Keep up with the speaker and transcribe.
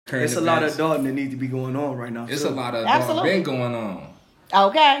current It's a lot of adulting that needs to be going on right now. It's a lot of adulting been going on.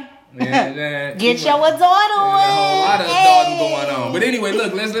 Okay. Yeah, get your adult on. A whole lot of adulting going on. But anyway,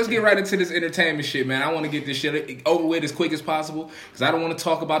 look, let's get right into this entertainment shit, man. I want to get this shit over with as quick as possible because I don't want to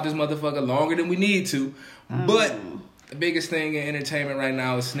talk about this motherfucker longer than we need to. But the biggest thing in entertainment right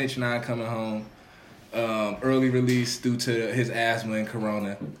now is Snitch 9 coming home. Early release due to his asthma and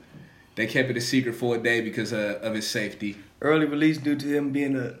corona. They kept it a secret for a day because of his safety. Early release due to him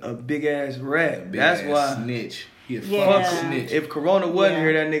being a big ass rat. That's why snitch. He a fucking snitch. If Corona wasn't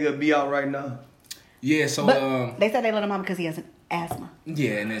here, that nigga would be out right now. Yeah, so but they said they let him out because he has an asthma.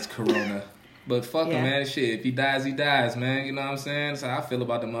 Yeah, and it's Corona. But fuck him, man. Shit, if he dies, he dies, man. You know what I'm saying? That's how I feel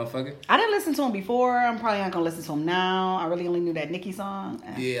about the motherfucker. I didn't listen to him before. I'm probably not gonna listen to him now. I really only knew that Nicki song.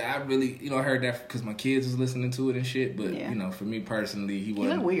 Yeah, I really, I heard that because my kids was listening to it and shit. But for me personally, he wasn't.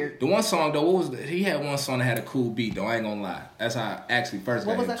 He looked weird. The one song though, he had one song that had a cool beat though. I ain't gonna lie. That's how I actually first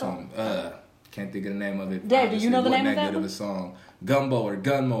got into him. Can't think of the name of it. Dad, do you know the name of that? Good of a song, Gumbo or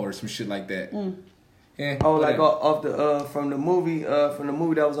Gunmo or some shit like that. Yeah. Oh, like off the from the movie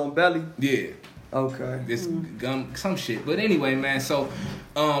that was on Belly. Yeah. Okay. This some shit. But anyway, man, so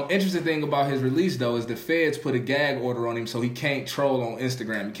interesting thing about his release though is the feds put a gag order on him so he can't troll on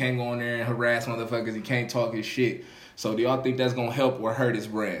Instagram. He can't go on there and harass motherfuckers. He can't talk his shit. So do y'all think that's gonna help or hurt his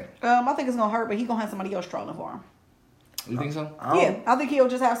brand? I think it's gonna hurt, but he gonna have somebody else trolling for him. You think so? I think he'll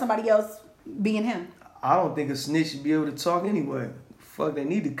just have somebody else being him. I don't think a snitch should be able to talk anyway. Fuck, they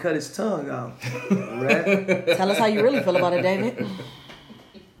need to cut his tongue out. Right? Tell us how you really feel about it, David.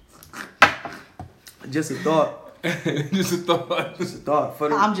 Just a thought. Just a thought. Just a thought.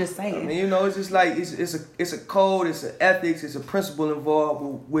 I'm just saying. I mean, it's just like it's a code, it's an ethics, it's a principle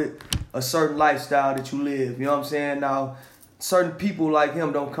involved with a certain lifestyle that you live. You know what I'm saying? Now, certain people like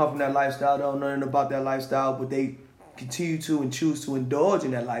him don't come from that lifestyle, don't know nothing about that lifestyle, but they continue to and choose to indulge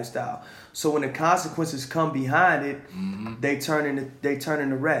in that lifestyle. So when the consequences come behind it, they turn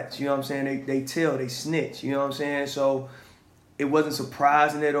into rats. You know what I'm saying? They snitch. You know what I'm saying? So it wasn't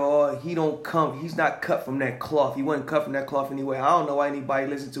surprising at all. He's not cut from that cloth. He wasn't cut from that cloth anyway. I don't know why anybody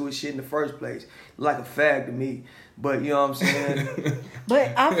listened to his shit in the first place. Like a fag to me. But you know what I'm saying?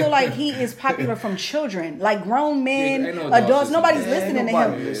 But I feel like he is popular from children. Like grown men, adults. Nobody's listening to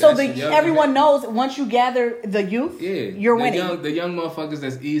him. So everyone knows once you gather the youth, you're winning. The young motherfuckers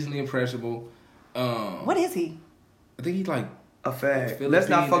that's easily impressionable. What is he? I think he's like a fag. Let's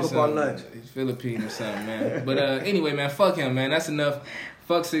not fuck up our lunch. He's Philippine or something, man. But anyway, man, fuck him, man. That's enough.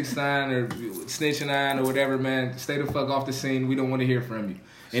 Fuck 6ix9ine or Snitch 9 or whatever, man. Stay the fuck off the scene. We don't want to hear from you.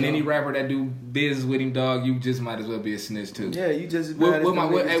 And any rapper that do business with him, dog, you just might as well be a snitch too. Yeah, you just. What my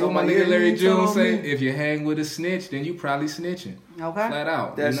nigga Larry June say? If you hang with a snitch, then you probably snitching. Okay. Flat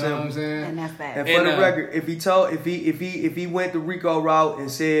out. That's you know what I'm saying? And that's that. And for the record, if he went the Rico route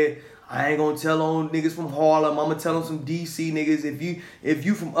and said, I ain't gonna tell on niggas from Harlem, I'm gonna tell on some DC niggas. If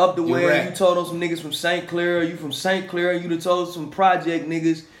you from up the way, you told on some niggas from St. Clair, you from St. Clair, you done told some project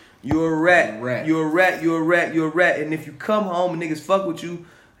niggas, you're a rat. You're a rat, you're a rat, you're a rat. And if you come home and niggas fuck with you,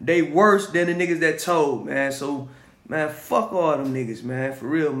 they worse than the niggas that told, man. So, man, fuck all them niggas, man. For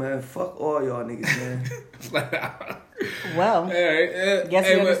real, man. Fuck all y'all niggas, man. Well, guess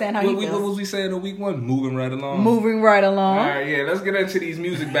you understand how you feel. What was we saying in week 1? Moving right along. All right, yeah. Let's get into these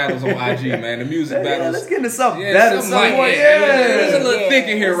music battles on IG, man. The music battles. Let's get into something better. It's a little thick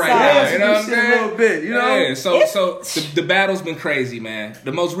in here right now. You know what I'm saying? A little bit, you know? Yeah, so the battle's been crazy, man.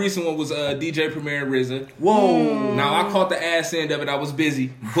 The most recent one was DJ Premier and RZA. Whoa. Now, I caught the ass end of it. I was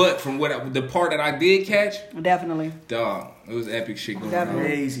busy. But from the part that I did catch. Definitely. Dog. It was epic shit going on.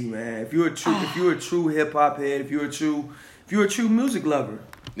 Crazy, man. If you're a true hip hop head, if you're a true music lover,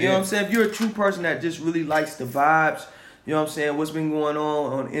 you know what I'm saying? If you're a true person that just really likes the vibes, you know what I'm saying? What's been going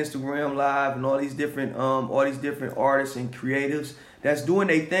on Instagram Live and all these different artists and creatives that's doing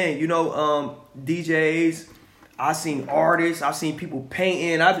their thing. You know, DJs. I've seen artists. I've seen people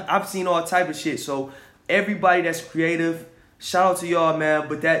painting. I've seen all type of shit. So everybody that's creative, shout out to y'all, man.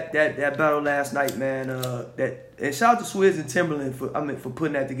 But that battle last night, man. And shout out to Swizz and Timberland for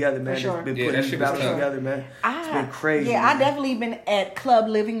putting that together, man. For sure. Been putting these battles together, man. It's been crazy. Yeah, man. I definitely been at Club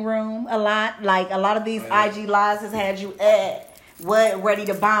Living Room a lot. Like a lot of these IG lives has had you ready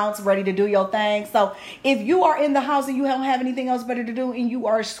to bounce, ready to do your thing. So if you are in the house and you don't have anything else better to do and you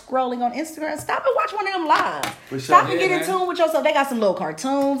are scrolling on Instagram, stop and watch one of them live. Sure. Stop and get in tune with yourself. They got some little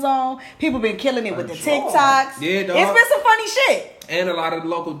cartoons on. People been killing it with the TikToks. Yeah, dog. It's been some funny shit. And a lot of the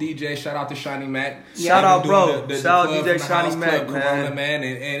local DJs. Shout out to Shiny Mac. Shout out, bro. Shout out DJ Shiny Mac, Corona, man.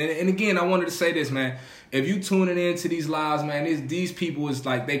 And again, I wanted to say this, man. If you tuning in to these lives, man, these people is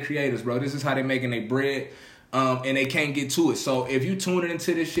like they creators, bro. This is how they making their bread. and they can't get to it. So if you tuning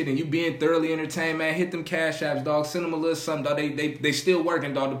into this shit and you being thoroughly entertained, man, hit them cash apps, dog. Send them a little something, dog. They still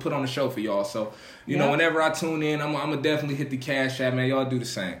working, dog, to put on the show for y'all. So you know, whenever I tune in, I'm gonna definitely hit the cash app, man. Y'all do the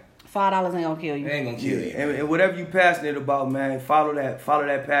same. $5 ain't gonna kill you. It ain't gonna kill you. And whatever you passionate about, man, follow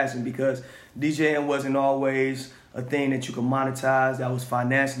that passion, because DJing wasn't always a thing that you could monetize that was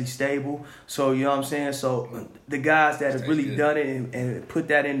financially stable. So you know what I'm saying? So the guys that have really done it and put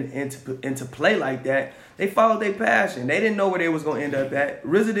that into play like that, they followed their passion. They didn't know where they was gonna end up at.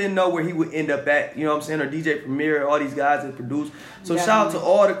 RZA didn't know where he would end up at, you know what I'm saying? Or DJ Premier, all these guys that produce. So shout out to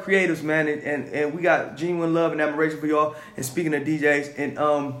all the creatives, man, and we got genuine love and admiration for y'all. And speaking of DJs, and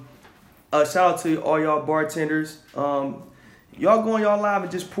shout out to all y'all bartenders. Y'all go on y'all live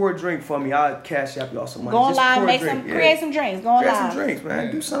and just pour a drink for me. I'll cash app y'all some money. Go on just live, create some drinks. Go on create live. some drinks,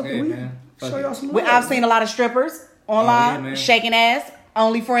 man. Do something. Man. Show y'all some love. I've seen a lot of strippers online man. shaking ass.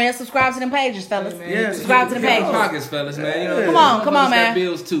 OnlyFriends, subscribe to them pages, fellas. Yeah, subscribe to them Hit pages. them pockets, fellas, man. You know, Come on, man. Got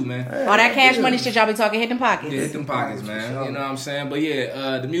bills too, man. All that cash money shit y'all be talking, hit them pockets. Yeah, hit them pockets, man. You know what I'm saying? But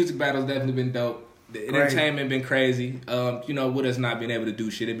yeah, the music battle's definitely been dope. The entertainment been crazy. You know, with us not being able to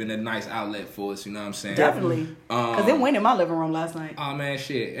do shit, it been a nice outlet for us. You know what I'm saying? Definitely. Because it went in my living room last night. Oh man,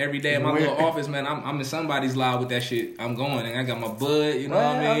 shit! Every day in my little office, man, I'm in somebody's live with that shit. I'm going, and I got my bud. You know what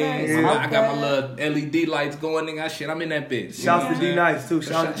I mean? Yeah. I got my little LED lights going, and shit. I'm in that bitch. Shout out to D Nice too.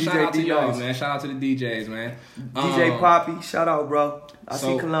 Shout out to DJ D y'all, Nice, man. Shout out to the DJs, man. DJ Poppy, shout out, bro. I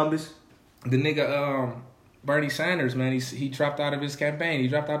see Columbus. The nigga, Bernie Sanders, man, he dropped out of his campaign. He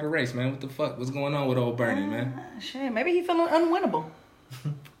dropped out of the race, man. What the fuck? What's going on with old Bernie, man? Shit, maybe he feeling unwinnable.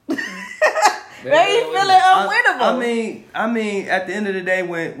 Maybe he feeling unwinnable. I mean, at the end of the day,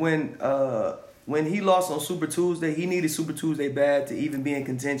 when he lost on Super Tuesday, he needed Super Tuesday bad to even be in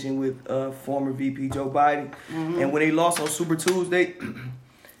contention with former VP Joe Biden. Mm-hmm. And when he lost on Super Tuesday,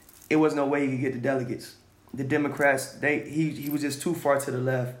 it was no way he could get the delegates. The Democrats, he was just too far to the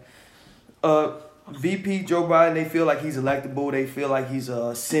left. VP Joe Biden, they feel like he's electable. They feel like he's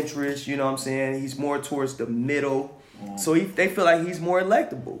a centrist. You know what I'm saying? He's more towards the middle. So they feel like he's more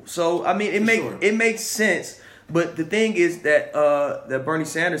electable. So I mean, it makes sense. But the thing is that that Bernie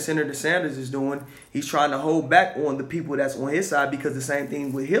Sanders, Senator Sanders, is doing, he's trying to hold back on the people that's on his side, because the same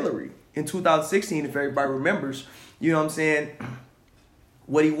thing with Hillary in 2016, if everybody remembers. You know what I'm saying?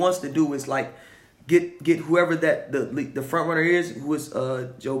 What he wants to do is like get whoever that the front runner is, who is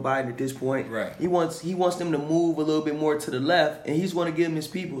Joe Biden at this point. Right. He wants them to move a little bit more to the left, and he's going to give them his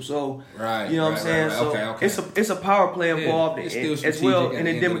people. So right, you know what I'm saying. Right. So it's a power play involved as well in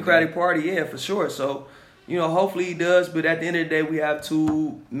the Democratic Party. Yeah, for sure. So you know, hopefully he does. But at the end of the day, we have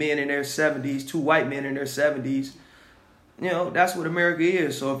two men in their 70s, two white men in their 70s. You know, that's what America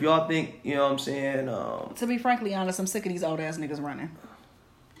is. So if y'all think, you know what I'm saying. To be frankly honest, I'm sick of these old ass niggas running.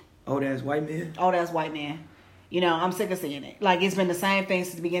 Old ass white men? Old ass white men. You know, I'm sick of seeing it. Like, it's been the same thing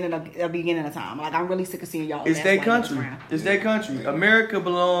since the beginning of time. Like, I'm really sick of seeing y'all. It's their country. It's their country. America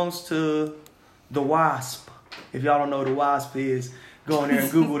belongs to the WASP. If y'all don't know what the WASP is, go in there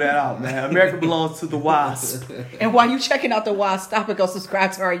and Google that out, man. America belongs to the WASP. And while you checking out the WASP, stop and go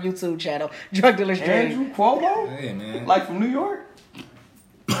subscribe to our YouTube channel, Drug Dealers Dream. Andrew Cuomo? Hey, man. Like from New York?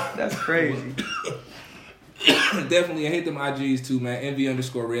 That's crazy. Definitely, I hate them IGs too, man.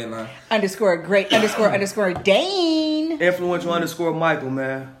 Envy_redline. _ Dane. Influential _ Michael,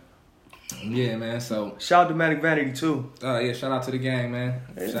 man. Yeah, man. So shout out to Manic Vanity too. Yeah, shout out to the gang, man.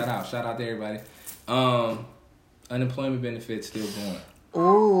 Yeah. Shout out to everybody. Unemployment benefits still going.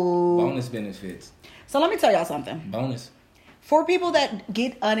 Ooh. Bonus benefits. So let me tell y'all something. Bonus. For people that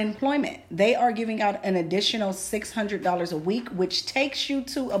get unemployment, they are giving out an additional $600 a week, which takes you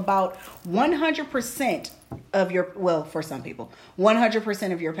to about 100% of your, well, for some people,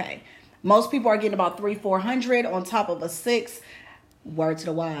 100% of your pay. Most people are getting about $300-400 on top of a $600. Word to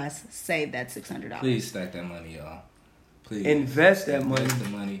the wise, save that $600. Please stack that money, y'all. Please invest that money. Invest the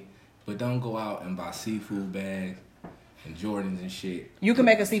money, but don't go out and buy seafood bags and Jordans and shit. You can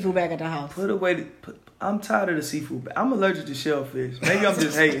make a seafood bag at the house. I'm tired of the seafood bag. I'm allergic to shellfish. Maybe I'm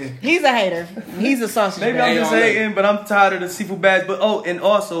just hating. He's a hater. He's a sausage. Maybe I'm just hating, but I'm tired of the seafood bags. But and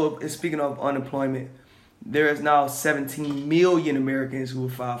also, speaking of unemployment, there is now 17 million Americans who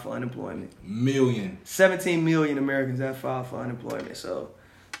have filed for unemployment. 17 million Americans have filed for unemployment. So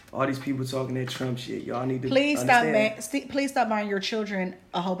all these people talking that Trump shit, y'all need to understand. Please stop buying your children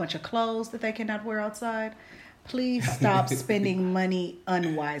a whole bunch of clothes that they cannot wear outside. Please stop spending money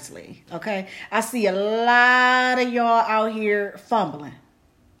unwisely, okay? I see a lot of y'all out here fumbling,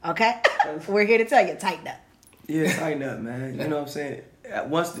 okay? We're here to tell you, tighten up. Yeah, tighten up, man. You know what I'm saying?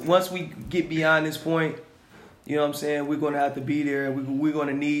 Once we get beyond this point, you know what I'm saying, we're going to have to be there. We're going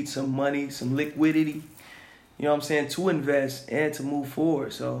to need some money, some liquidity. you know what I'm saying, to invest and to move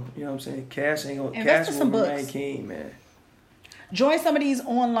forward. So, you know what I'm saying, cash ain't gonna, Invest cash in will some remain books. king, man. Join some of these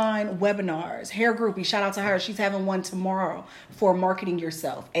online webinars. Hair Groupie, shout out to her. She's having one tomorrow for marketing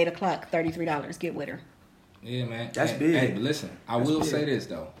yourself. 8 o'clock, $33. Get with her. Yeah, man. That's Hey, big. Hey, but listen, I That's will big. say this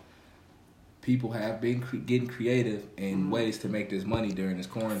though. People have been getting creative in ways to make this money during this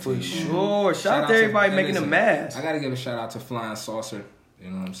quarantine. For sure. Shout out to everybody man, making listen, a mask. I gotta give a shout out to Flying Saucer. You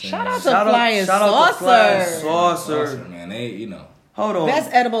know what I'm saying? Shout out to Shout out- Flying shout out to Flying Saucer. Saucer. man. They, you know. Hold on. Best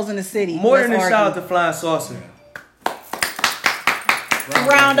edibles in the city. More Let's than a argue. shout out to Flying Saucer.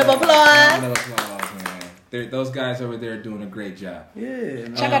 Round of applause. Round of applause, man. Those guys over there are doing a great job. Yeah,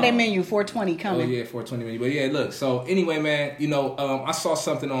 man. Check out that menu, 420 Oh coming. yeah, 420 minutes. But yeah, look. So anyway, man, you know, I saw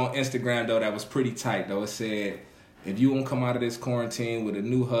something on Instagram though that was pretty tight though. It said, if you won't come out of this quarantine with a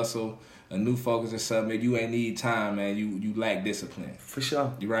new hustle, a new focus or something, you ain't need time, man. You lack discipline. For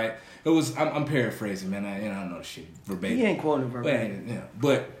sure. You right? It was. I'm paraphrasing, man. I don't know the shit verbatim. He ain't quoting verbatim. But, yeah,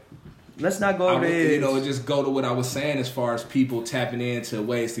 but Let's not go I over would, there. you know, just go to what I was saying as far as people tapping into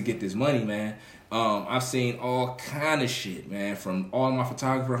ways to get this money, man. I've seen all kind of shit, man, from all my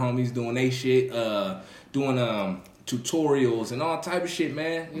photographer homies doing they shit, doing tutorials and all type of shit,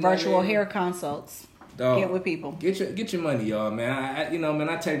 man. You know what I Virtual mean? hair consults. Dog, Get with people. Get your money, y'all, man.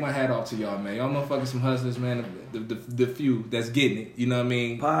 I take my hat off to y'all, man. Y'all motherfuckers some hustlers, man. The few that's getting it, you know what I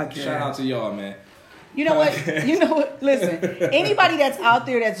mean? Podcast. Shout out to y'all, man. You know what? You know what? Listen, anybody that's out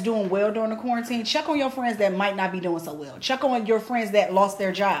there that's doing well during the quarantine, check on your friends that might not be doing so well. Check on your friends that lost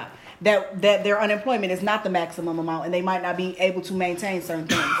their job, that their unemployment is not the maximum amount, and they might not be able to maintain certain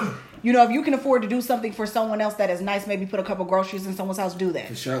things. You know, if you can afford to do something for someone else that is nice, maybe put a couple groceries in someone's house, do that.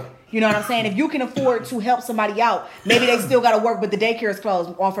 For sure. You know what I'm saying? If you can afford to help somebody out, maybe they still got to work, but the daycare is closed,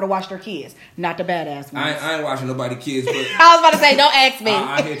 offer to watch their kids. Not the badass ones. I ain't watching nobody kids, but I was about to say, don't ask me.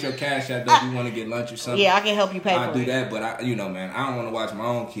 I hit your cash app if you want to get lunch or something. Yeah, I can help you pay I'll for do it. that, but I don't want to watch my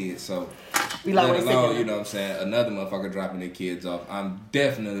own kids, so We like let what they alone, say. you know what I'm saying, another motherfucker dropping their kids off. I'm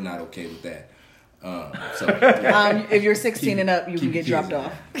definitely not okay with that. If you're 16 and up, you can keep get your kids dropped at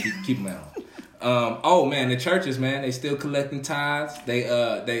off. home. Keep them at home. Oh man, the churches, man, they still collecting tithes.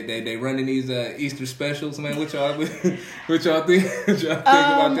 They running these Easter specials, man. What y'all think? What y'all think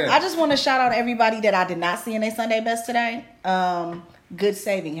about that? I just want to shout out everybody that I did not see in a Sunday best today. Good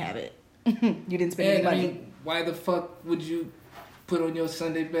saving habit. You didn't spend any And, I money. mean, why the fuck would you put on your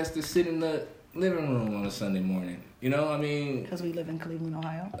Sunday best to sit in the living room on a Sunday morning? You know, I mean, Because we live in Cleveland,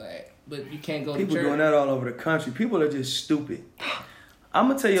 Ohio. like, but you can't go People to church. doing that all over the country. People are just stupid. I'm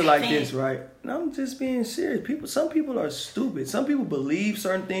gonna tell you like this, right? And I'm just being serious. Some people are stupid. Some people believe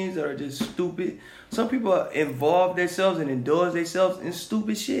certain things that are just stupid. Some people are involved themselves and indulge themselves in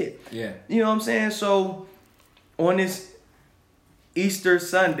stupid shit. Yeah. You know what I'm saying? So on this Easter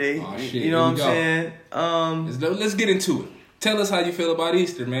Sunday, Aw, shit, you know what I'm here we saying? Let's get into it. Tell us how you feel about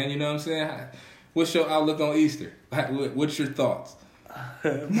Easter, man. You know what I'm saying? What's your outlook on Easter? What's your thoughts?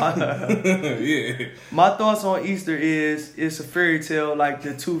 Yeah. My thoughts on Easter is it's a fairy tale like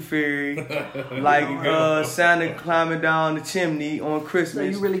the Tooth Fairy, like Santa climbing down the chimney on So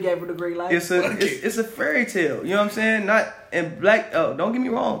Christmas. you really gave her the green light? It's a fairy tale. You know what I'm saying? Not and black. Oh, don't get me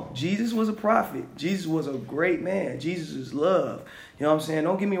wrong. Jesus was a prophet. Jesus was a great man. Jesus is love. You know what I'm saying?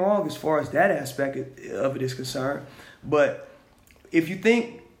 Don't get me wrong as far as that aspect of it is concerned. But if you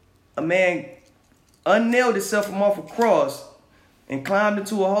think a man unnailed himself from off a cross and climbed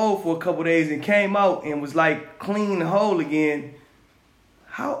into a hole for a couple days and came out and was like clean and whole again,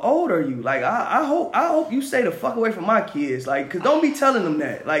 how old are you? Like, I hope you stay the fuck away from my kids. Like, cause don't be telling them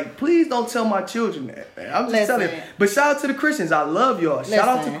that. Like, please don't tell my children that, man. I'm just telling. But shout out to the Christians. I love y'all. Shout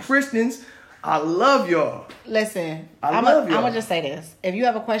out to Christians. I love y'all. Listen, I I'm love y'all. going to just say this. If you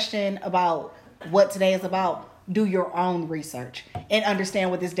have a question about what today is about, do your own research and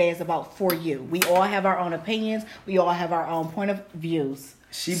understand what this day is about for you. We all have our own opinions. We all have our own point of views.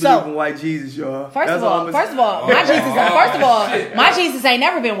 She believe in white Jesus, y'all. First of all, my Jesus ain't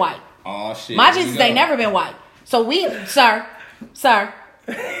never been white. Oh shit. My Jesus ain't never been white. So sir.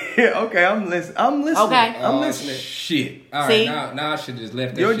 Yeah, okay, I'm listening. Okay. I'm listening. Shit. All See? right, now I should just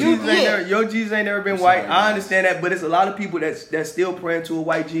left that Your shit. Jesus ain't never been I'm white. sorry, I guys. understand that, but it's a lot of people that's still praying to a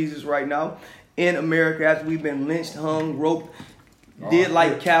white Jesus right now in America after we've been lynched, hung, roped, did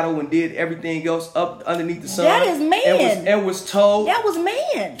like cattle and did everything else up underneath the sun. That is man. And was told That was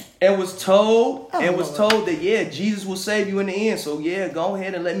man. and was told Lord. told that Jesus will save you in the end. So yeah, go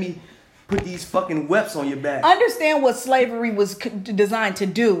ahead and let me put these fucking webs on your back. Understand what slavery was designed to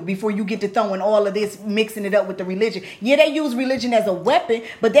do before you get to throwing all of this, mixing it up with the religion. Yeah, they used religion as a weapon,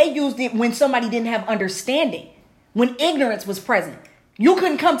 but they used it when somebody didn't have understanding, when ignorance was present. You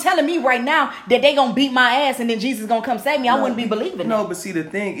couldn't come telling me right now that they gonna beat my ass and then Jesus gonna come save me. I wouldn't be believing No, that. but see, the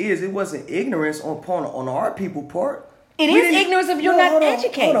thing is, it wasn't ignorance on our people part. It is ignorance if you're not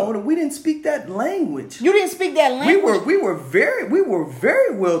educated. Hold on. We didn't speak that language. You didn't speak that language. We were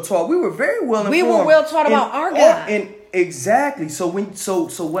very well taught. We were very well informed. We were well taught about our God. And exactly. So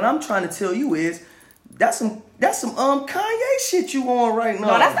what I'm trying to tell you is that's some Kanye shit you on right now.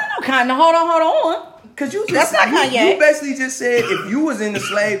 No, that's not no kind of hold on. Cause you That's not Kanye. You basically just said if you was in the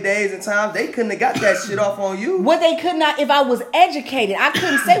slave days and times, they couldn't have got that shit off on you. What they could not, if I was educated, I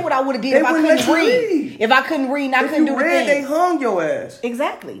couldn't say what I would have did They if I wouldn't couldn't let you read. read. If I couldn't read, I If couldn't you do the read, thing. they hung your ass.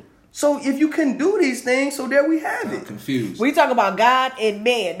 Exactly. So if you couldn't do these things, so there we have I'm it. confused. We talk about God and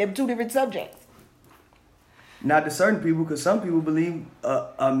man. They're two different subjects. Not to certain people, because some people believe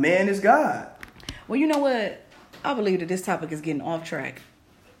a man is God. Well, you know what? I believe that this topic is getting off track.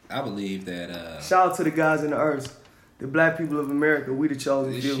 I believe that Shout out to the guys in the earth, the black people of America. We the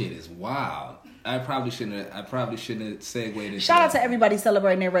chosen this few. shit is wild. I probably shouldn't have segued into Shout out that. to everybody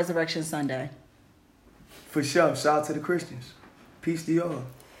celebrating their Resurrection Sunday. For sure. Shout out to the Christians. Peace to y'all.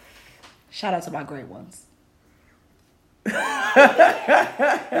 Shout out to my great ones.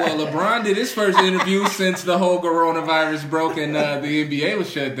 Well, LeBron did his first interview since the whole coronavirus broke and the NBA was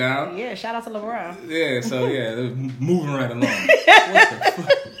shut down. Yeah, shout out to LeBron. Yeah, so yeah, they're moving right along. What the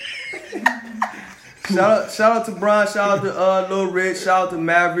fuck? Shout out to Brian. Shout out to Lil Rich. Shout out to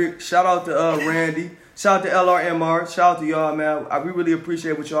Maverick. Shout out to Randy. Shout out to LRMR. Shout out to y'all, man. We really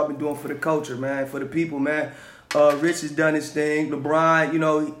appreciate what y'all been doing for the culture, man, for the people, man. Rich has done his thing. LeBron, you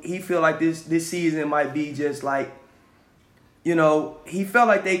know, he feel like this season might be just like, you know, he felt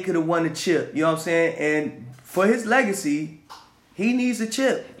like they could have won the chip. You know what I'm saying? And for his legacy, he needs a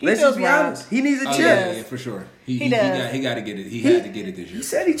chip. Let's just be honest. He needs a chip. Yeah, for sure. He does. got to get it. He had to get it this year. He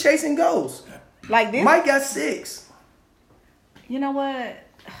said he chasing goals. Like this. Mike got 6. You know what?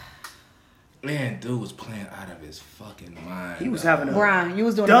 Man, dude was playing out of his fucking mind. He was having a Brian, you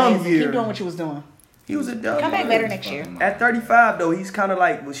was doing dumb amazing. year. Keep doing what you was doing. He was a dumb. Come back better next year. At 35 though, he's kind of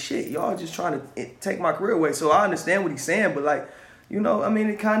like, well, shit, y'all just trying to take my career away. So I understand what he's saying, but like, you know, I mean,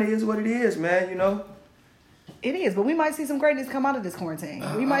 it kind of is what it is, man. You know. It is, but we might see some greatness come out of this quarantine.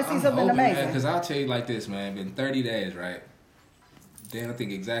 We might see something amazing. Because I'll tell you like this, man. Been 30 days, right? Then I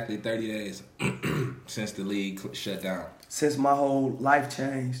think exactly 30 days since the league shut down. Since my whole life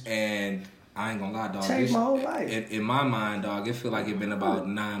changed. And I ain't gonna lie, dog. Changed my whole life. In my mind, dog, it feel like it been about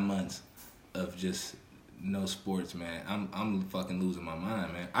 9 months of just no sports, man. I'm fucking losing my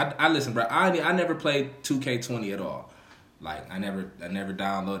mind, man. I listen, bro. I never played 2K20 at all. Like I never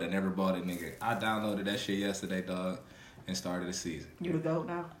downloaded, I never bought it, nigga. I downloaded that shit yesterday, dog, and started the season. You the GOAT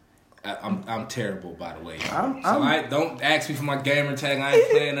now. I'm terrible, by the way. I'm- Don't ask me for my gamer tag. I ain't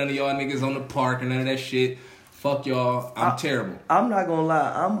playing none of y'all niggas on the park or none of that shit. Fuck y'all. I'm terrible. I'm not gonna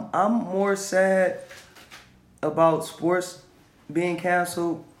lie. I'm more sad about sports being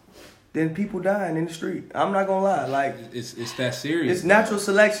canceled than people dying in the street. I'm not gonna lie. Like It's that serious. it's natural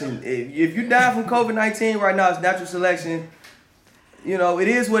selection. If you die from COVID-19 right now, it's natural selection. You know, it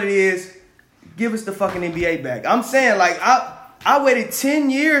is what it is. Give us the fucking NBA back. I'm saying, like, I waited 10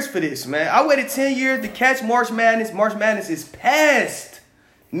 years for this, man. I waited 10 years to catch March Madness. March Madness is past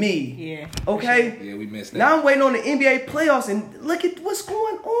me. Yeah. Okay? Yeah, we missed that. Now I'm waiting on the NBA playoffs, and look at what's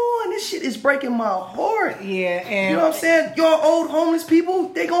going on. This shit is breaking my heart. Yeah, and You know what I'm saying? Y'all old homeless people,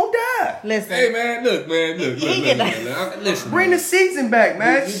 they gonna die. listen. Hey man, look. Listen. Bring the season back,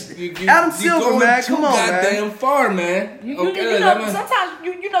 man. Adam Silver, going man. too Come on, goddamn man. far, man. You Okay, know, sometimes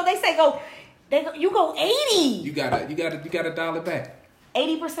you know they say you go 80. you gotta dial it back.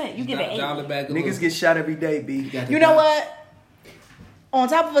 80%. You give it 80. Dial it back. Niggas get shot every day, B. You know what? On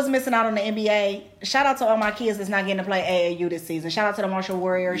top of us missing out on the NBA, shout out to all my kids that's not getting to play AAU this season. Shout out to the Marshall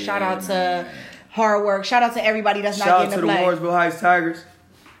Warriors. Yeah, shout out to man. Hard Work. Shout out to everybody that's Shout not out getting to to the play. Warrensville Heights Tigers.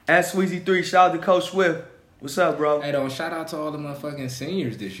 At Sweezy 3, shout out to Coach Swift. What's up, bro? Hey, though, shout out to all the motherfucking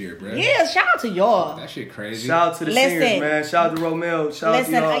seniors this year, bro. Yeah, shout out to y'all. That shit crazy. Shout out to the Listen. seniors, man. Shout out to Romeo. Shout out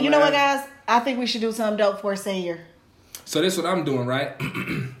to y'all, Listen, you know what, man. guys? I think we should do something dope for a senior. So this what I'm doing, right?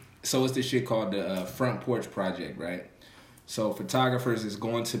 So it's this shit called the Front Porch Project, right? So photographers is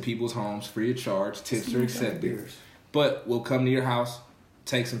going to people's homes free of charge. Tips are accepted. But we'll come to your house,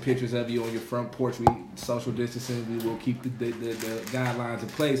 take some pictures of you on your front porch. We social distancing. We will keep the guidelines in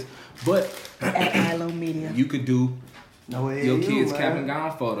place. But At ILO Media. you could do No way. your kids' cap and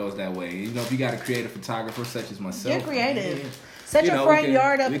gown photos that way. You know, if you got a creative photographer such as myself, You're creative. Set You your know, front we can-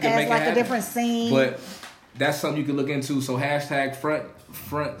 yard up we can as make it like a happen. different scene. But that's something you can look into. So hashtag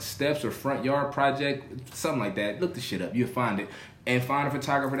front steps or front yard project, something like that. Look the shit up. You'll find it. And find a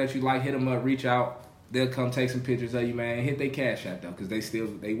photographer that you like. Hit them up. Reach out. they'll come take some pictures of you, man. Hit their cash app though, because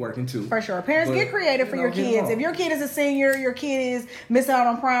they working too. For sure. Parents, But, get creative for you know, your get kids. them If your kid is a senior, your kid is missing out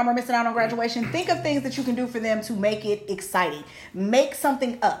on prom or missing out on graduation, think of things that you can do for them to make it exciting. Make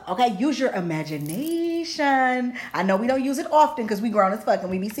something up, okay? Use your imagination. I know we don't use it often because we grown as fuck and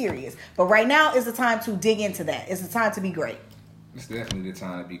we be serious. But right now is the time to dig into that. It's the time to be great. It's definitely the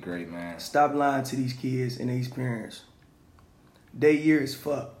time to be great, man. Stop lying to these kids and these parents. Their year is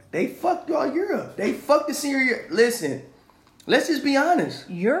fucked. They fucked y'all year up. They fucked the senior year. Listen, let's just be honest.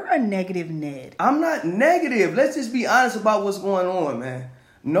 You're a negative Ned. I'm not negative. Let's just be honest about what's going on, man.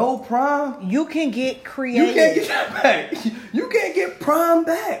 No prom. You can get creative. You can't get that back. You can't get prom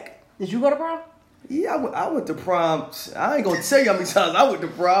back. Did you go to prom? Yeah, I went to prom. I ain't gonna tell you how many times I went to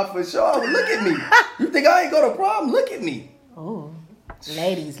prom for sure. Look at me. You think I ain't go to prom? Look at me. Oh,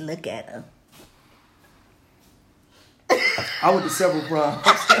 ladies, look at her. I went to several proms.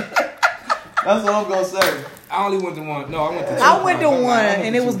 That's what I'm gonna say. I only went to one. No, I went to two. I went to proms. one, I went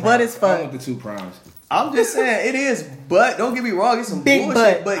and to it two was proms. butt as fuck. I went to 2 proms. I'm just saying it is, but don't get me wrong, it's some Big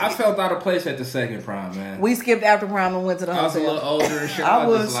bullshit. butt. But I felt out of place at the second prom, man. We skipped after prom and went to the I was a hotel. little older and shit. I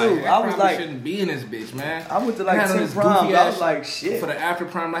was just too. Like, I was probably like- shouldn't be in this bitch, man. I went to like had on 10 this proms. goofy I was ass- like, shit. For the after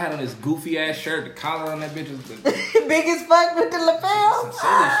prom, I had on this goofy ass shirt. The collar on that bitch was Big as fuck with the lapel. silly shit,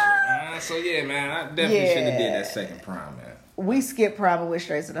 man. So yeah, man, I definitely shouldn't have did Yeah. that second prom, man. We skipped prom and went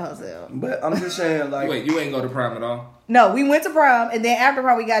straight to the hotel. But I'm just saying, like, Wait, you ain't go to prom at all? No, we went to prom, and then after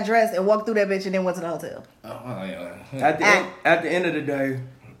prom, we got dressed and walked through that bitch and then went to the hotel. Oh, yeah. at the end of the day,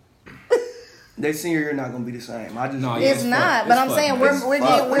 their senior year not gonna be the same. I just No, It's it's not, fucked. but It's I'm fucked, saying man. we're It's getting-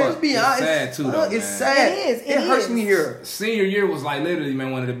 fucked. we're- let's be It's honest. sad too, though, It's man. sad. It is, It hurts is. me here. Senior year was like literally,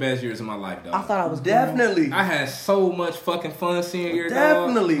 man, one of the best years of my life, though. I thought I was Definitely. I had so much fucking fun senior year,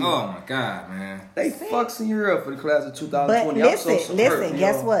 Definitely. dog. Oh my god, man. They fucked senior year up for the class of But 2020. listen, I'm so hurt, listen. you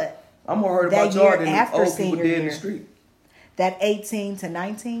Guess know. what? I'm more hurt That about y'all year than after old people senior dead in year. the street. That 18 to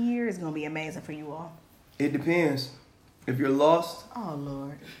 19 year is gonna be amazing for you all. It depends. If you're lost, Oh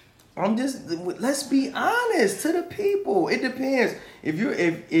Lord. let's be honest to the people. It depends. If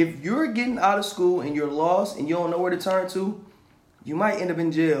you're getting out of school and you're lost and you don't know where to turn to, you might end up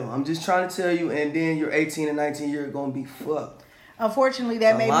in jail. I'm just trying to tell you. And then your 18 and 19 year gonna be fucked. Unfortunately,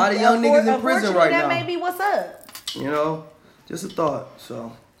 that A may lot be of young niggas in prison right that now. may be what's up. You know, just a thought.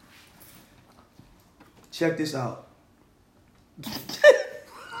 So check this out.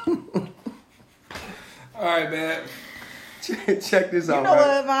 All right, man. Check this You out. know right?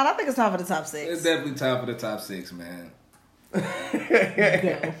 what, Vaughn? I think it's time for the top It's 6. definitely time for the top 6, man. Go.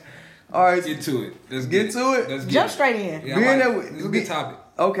 All right. Get to it. Let's Get to it? Let's get Jump it. straight in. Yeah, Being I like that it. we- It's a good topic.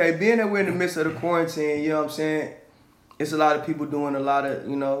 Okay, being that we're in the midst of the quarantine, you know what I'm saying? It's a lot of people doing a lot of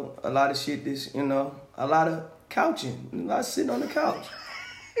shit a lot of couching, a lot of sitting on the couch.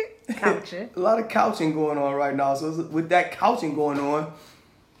 Couching. A lot of couching going on right now. So with that couching going on,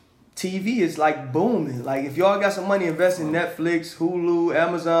 TV is like booming. Like if y'all got some money, invest in Netflix, Hulu,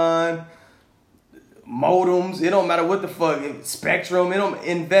 Amazon, modems. It don't matter what the fuck, Spectrum. It don't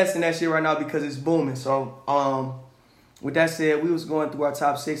invest in that shit right now because it's booming. So with that said, we was going through our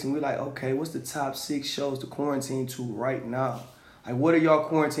top 6 and we like, okay, what's the top 6 shows to quarantine to right now? Like, what are y'all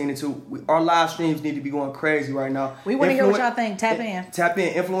quarantining to? Our live streams need to be going crazy right now. We want to hear what y'all think. Tap in. Tap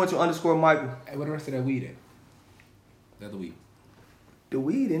in. Influential_Michael. Hey, what the rest of that weed at? The other weed. The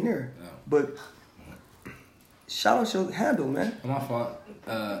weed in there. Oh. But shout out your handle, man. My fault.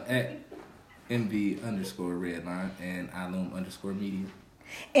 At MV_Redline and ILUM_Media.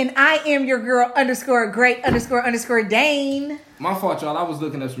 And I am your girl _great _Dane. My fault, y'all. I was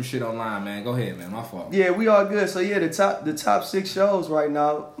looking up some shit online, man. Go ahead, man. My fault. Yeah, we all good. So yeah, the top 6 shows right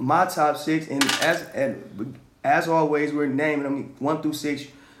now. My top 6, and as always, we're naming them 1 through 6.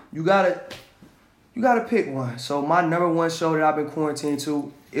 You gotta pick one. So my number 1 show that I've been quarantined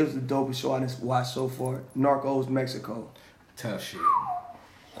to, it was the dopest show I just watched so far. Narcos Mexico. Tough shit.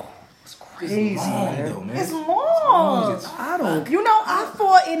 It's crazy, man. Though, man. It's long. I don't You know, I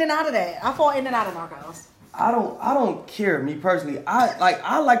fall in and out of that. I fall in and out of Narcos. I don't care, me personally.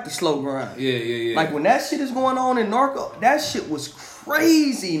 I like the slow grind. Yeah. Like when that shit is going on in Narco, that shit was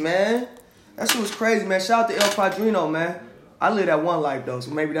crazy, man. That shit was crazy, man. Shout out to El Padrino, man. I live that one life though,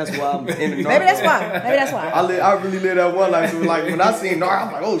 so maybe that's why I'm in the Narco. Maybe that's why. I really live that one life. So like when I seen Narco,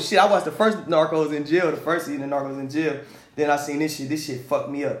 I'm like, oh shit, I watched the first Narcos in jail, the first season of Narcos in jail. Then I seen this shit fucked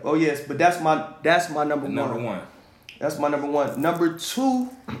me up. Oh yes, but that's my number one. Number 1. That's my number 1. Number 2,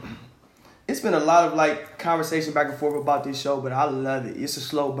 it's been a lot of like conversation back and forth about this show, but I love it. It's a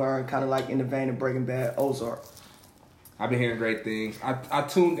slow burn, kind of like in the vein of Breaking Bad, Ozark. I've been hearing great things. I'm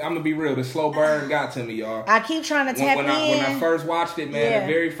gonna be real. The slow burn got to me, y'all. I keep trying to tap in. When I first watched it, man, Yeah. the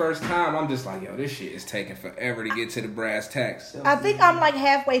very first time, I'm just like, yo, this shit is taking forever to get to the brass tacks. I think I'm like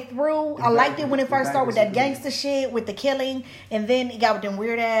halfway through. I liked it when it first started with that gangster shit, with the killing, and then it got with them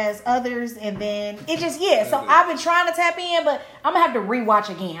weird ass others, and then it just So I've been trying to tap in, but I'm gonna have to rewatch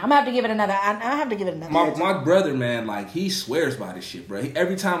again. I'm gonna have to give it another. I have to give it another. My brother, man, like he swears by this shit, bro.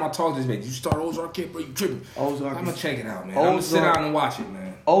 Every time I talk to this man, you start Ozark, kid, bro, you tripping. Ozark. I'm gonna check it out, man. I'm gonna sit down and watch it,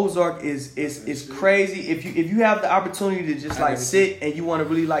 man. Ozark is crazy. If you have the opportunity to just like sit and you want to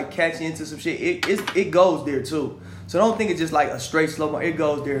really like catch into some shit, it goes there too. So don't think it's just like a straight slow mo. It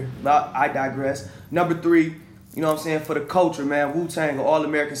goes there. I digress. Number 3, you know what I'm saying, for the culture, man. Wu-Tang, All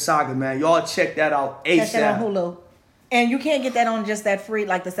American Saga, man. Y'all check that out ASAP. Catch that on Hulu. And you can't get that on just that free,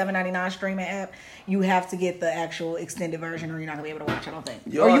 like the $7.99 streaming app. You have to get the actual extended version, or you're not gonna be able to watch. I don't think.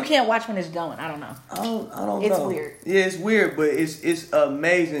 Or you can't watch when it's going. I don't know. I don't know. It's weird. Yeah, it's weird, but it's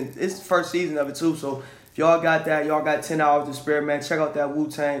amazing. It's the first season of it too. So if y'all got that, y'all got 10 hours to spare, man. Check out that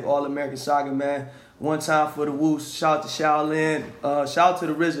Wu-Tang All American Saga, man. One time for the Wu. Shout out to Shaolin. Shout out to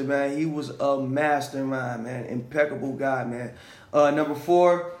the RZA, man. He was a mastermind, man. Impeccable guy, man. Number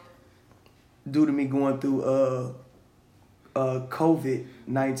 4, due to me going through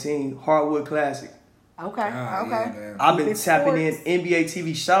COVID-19, Hardwood Classic. Okay. Ah, Okay. yeah, man. I've been It's tapping sports. in NBA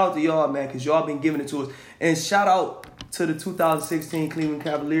TV. Shout out to y'all, man, because y'all been giving it to us. And shout out to the 2016 Cleveland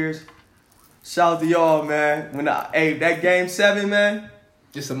Cavaliers. Shout out to y'all, man. That Game 7, man,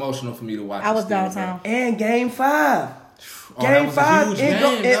 It's emotional for me to watch. I was it still, downtown. and Game 5. Oh, Game that was 5 a huge in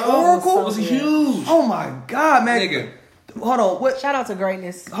game, dog. Oracle. That was huge. Oh my God, man. Nigga. Hold on, what? Shout out to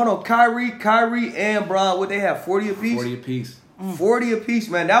greatness. Hold on, Kyrie and Bron, what they have, 40 apiece? 40 apiece. 40 apiece,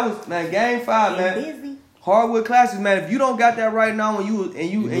 man. That was, man, Game 5, man. Busy. Hardwood Classics, man. If you don't got that right now, and you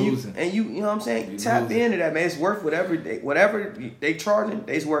losing. you know what I'm saying, You tap losing. into that, man. It's worth whatever they charging.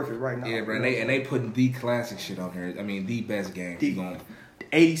 It's worth it right now. Yeah, bro. And they putting the classic shit on here. I mean, the best game. The- You going?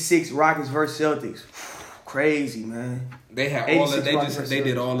 86 Rockets versus Celtics. Crazy, man. They had 86 they Rockets versus did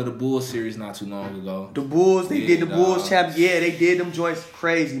Celtics. all of the Bulls series not too long ago. The Bulls, they did the Yeah, Bulls dog. champ. Yeah, they did them joints.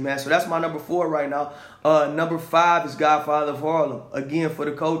 Crazy, man. So that's my number 4 right now. Number 5 is Godfather of Harlem. Again, for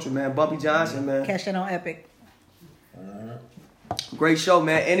the culture, man. Bumpy Johnson, man. Catch that on Epic. Great show,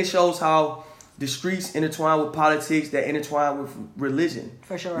 man. And it shows how the streets intertwine with politics, that intertwine with religion.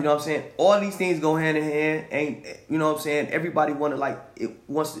 For sure. You know what I'm saying? All these things go hand in hand. And, you know what I'm saying? Everybody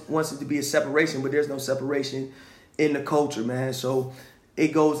wants it to be a separation, but there's no separation in the culture, man. So it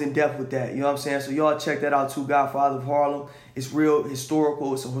goes in depth with that. You know what I'm saying? So y'all check that out too, Godfather of Harlem. It's real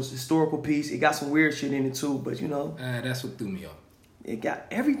historical. It's a historical piece. It got some weird shit in it too, but you know, That's what threw me off.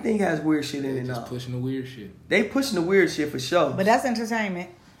 everything has weird shit in it Just now. pushing the weird shit. They pushing the weird shit for sure. But that's entertainment.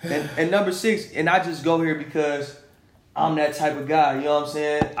 And number 6, and I just go here because I'm that type of guy. You know what I'm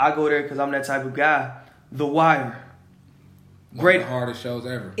saying? I go there because I'm that type of guy. The Wire. One of the hardest shows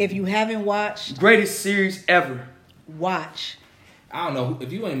ever. If you haven't watched, Greatest series ever. watch. I don't know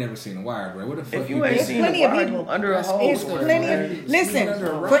if you ain't never seen The Wire, bro. What the fuck If you ain't There's seen plenty The of Wire, people. you under a hole. It's somewhere, plenty man. of, listen, under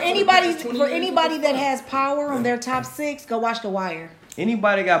a rock for for anybody the past 20 years. that has power on their top 6, go watch The Wire.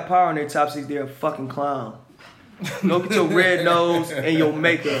 Anybody got power in their top 6, they're a fucking clown. Go get your red nose and your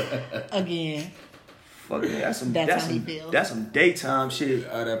makeup. Again. Fuck yeah, That's how he feels. That's some daytime shit.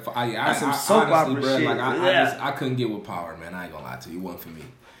 That's some soap honestly, opera bro, shit. Like Yeah. I couldn't get with Power, man. I ain't gonna lie to you. It wasn't for me.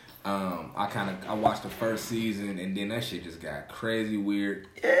 I watched the first season and then that shit just got crazy weird.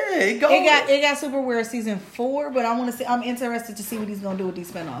 Yeah, it goes. It got super weird season 4, but I'm interested to see what he's gonna do with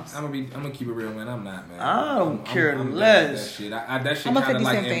these spinoffs. I'm gonna keep it real, man. I'm not, man. I don't I'm care done with less. That shit. That shit I'm a kind of 50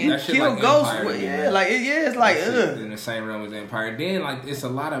 like Cent fan. that shit Kill like Ghost. Empire, Yeah, man. like it's like That shit in the same realm as Empire. Then like it's a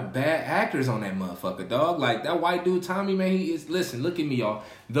lot of bad actors on that motherfucker, dog. Like that white dude Tommy, man. He is. Listen, look at me, y'all.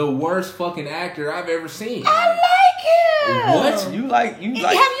 The worst fucking actor I've ever seen. I like him. What? You like Have you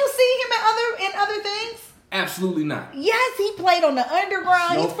seen him in other things? Absolutely not. Yes, he played on the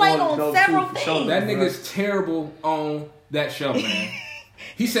Underground. He's played on several things. That nigga's terrible on that show, man.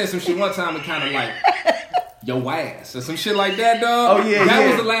 He said some shit one time and kind of like, yo ass or some shit like that, dog. Oh, yeah, that yeah.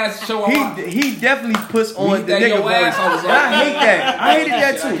 was the last show I watched. He definitely puts on the that nigga yo voice. ass, I was And I hate that. I hated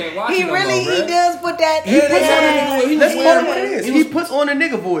that I too. can't watch He it no really more, bruh. does put that. He puts on the Yeah. nigga. Let's call it what it is. He He was- puts on the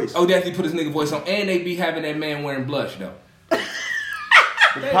nigga voice. Oh, definitely put his nigga voice on, and they be having that man wearing blush though.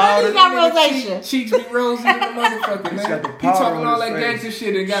 He's got rosacea. Cheeks be rosy in the motherfucker, man. got the He powder talking on all his that face. gangster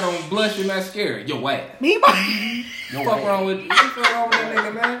shit and got on blush and mascara. Yo ass. He might. Fuck wrong with what the fuck wrong with that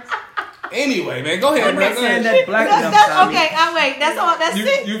nigga, man? Anyway, man, go ahead, I'm bro. not Go saying ahead. that black enough, Tommy. Okay, I wait. That's all. That's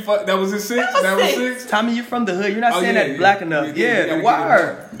it. That was his six. That was six. Tommy, you from the hood. You're not saying that black enough. You Yeah, gotta The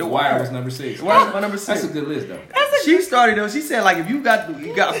Wire. give it The Wire was number 6. The Wire was my number 6. That's a good list, though. She started though. She said like if you got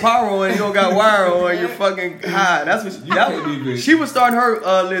power on, you don't got wire on, you're fucking high. That's what she was starting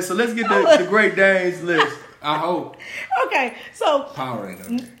her list. So let's get the Great Danes list. I hope. Okay, so Power ain't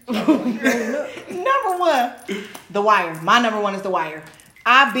number 1, The Wire. My number 1 is The Wire.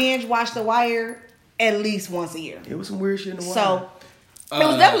 I binge watch The Wire at least once a year. It was some weird shit in The Wire. So it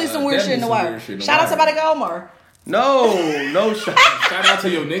was definitely some weird shit in The Wire. Shout out to somebody like Omar. No shout. Shout out to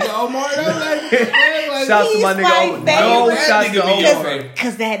your nigga Omar. Shout out to my nigga Omar. No shout out to Omar.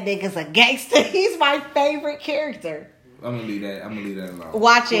 Because that nigga's a gangster. He's my favorite character. I'm gonna leave that alone.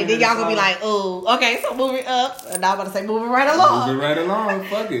 Watch it, then y'all gonna be like, ooh, okay, so moving up. And I'm gonna say moving right along. Moving right along,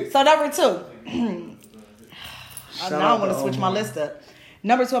 fuck it. So number 2. Now I want to switch my list up.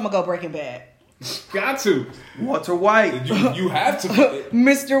 Number 2, I'm gonna go Breaking Bad. Got to. Walter White. You have to.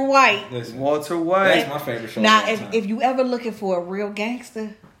 Mr. White. Listen, Walter White. that's my favorite show. Now, of all time. if you ever looking for a real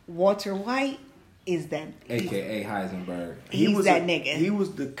gangster, Walter White is that. AKA Heisenberg. He's that nigga. He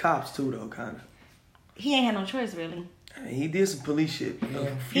was the cops too, though, kind of. He ain't had no choice, really. He did some police shit.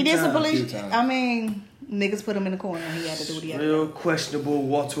 He did some police. few times. I mean, niggas put him in the corner. He had to do what he had to do. Real questionable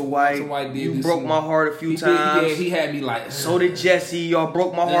Walter White. Walter White did You this broke shit. my heart a few He times. did, he had me like. So did Jesse. Y'all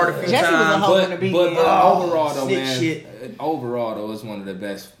broke my heart a few Jesse was a times. hoe in the beginning. overall though, sick man. shit. Overall though, it's one of the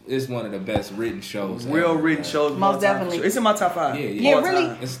best. It's one of the best written shows. Real ever, written man. shows. of Most all time. definitely. It's in my top 5. Yeah, Yeah, All really.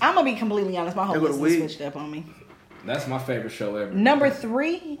 time. I'm gonna be completely honest. My whole They go to list is weed. switched up on me. That's my favorite show ever. Number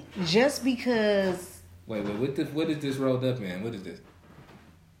 3, just because Wait. What is this rolled up in? What is this?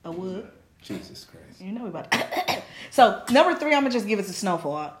 I would. Jesus Christ. You know about it. So number 3, I'm gonna just give it to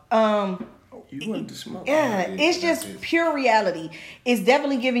Snowfall. You wanted to smoke. Yeah, it's just pure reality. It's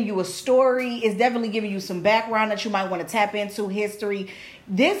definitely giving you a story. It's definitely giving you some background that you might want to tap into, history.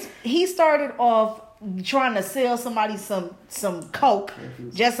 He started off trying to sell somebody some coke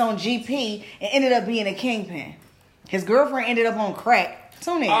just on GP and ended up being a kingpin. His girlfriend ended up on crack.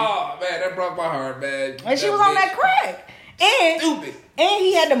 Tune in. Oh man, that broke my heart, man. And she was on that crack. And Stupid. And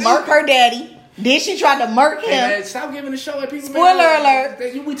he had to murk her daddy. Then she tried to murk him. Hey, man, stop giving the show at people. Spoiler man.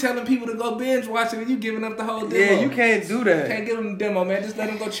 alert. You be telling people to go binge watch it and you giving up the whole demo. Yeah, you can't do that. Can't give them the demo, man. Just let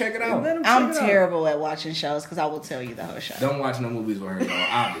them go check it out. I'm terrible at watching shows because I will tell you the whole show. Don't watch no movies with her, though.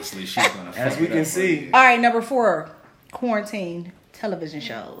 Obviously, she's gonna. As fuck we it can up for you. see. All right, number 4, quarantine television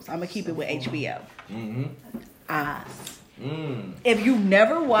shows. I'm gonna keep it with HBO. Oz. If you've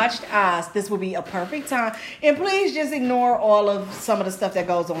never watched Oz, this would be a perfect time. And please just ignore all of some of the stuff that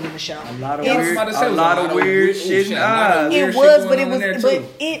goes on in the show. A lot of I was weird, about to say, a it was lot of weird shit in Oz. It shit was, going but it on in there, was, too. but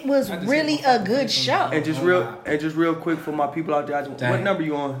it was I just really hit my a good show. And just real quick for my people out there, what Dang. number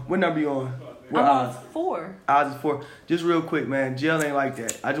you on? What number you on? What I'm on Oz? 4. Oz is 4. Just real quick, man. Jail ain't like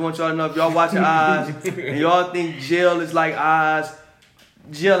that. I just want y'all to know if y'all watching Oz and y'all think jail is like Oz,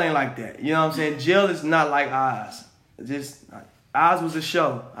 jail ain't like that. You know what I'm saying? Jail is not like Oz. Oz was a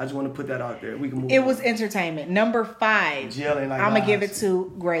show. I just want to put that out there. We can move. It on. was entertainment. Number 5. Jail ain't like I'm gonna Oz. give it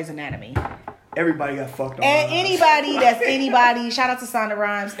to Grey's Anatomy. Everybody got fucked on. And Oz. anybody that's anybody, shout out to Sonda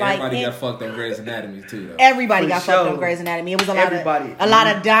Rhimes. Everybody like got fucked on Grey's Anatomy too, though. everybody For got sure. fucked on Grey's Anatomy. It was Everybody. a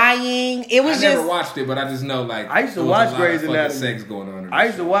lot of dying. It I was never just watched it, but I just know like I used to there was watch a lot Grey's of fucking Anatomy. sex going on. in I this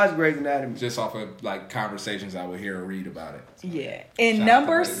used to show. watch Grey's Anatomy. Just off of like conversations I would hear or read about it. yeah. And Shout out to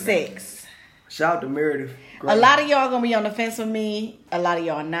number Grey's Anatomy. 6. Shout out to Meredith. A lot of y'all gonna be on the fence with me. A lot of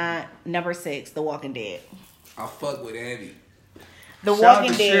y'all not. Number 6, The Walking Dead. I fuck with Abby. The Shout out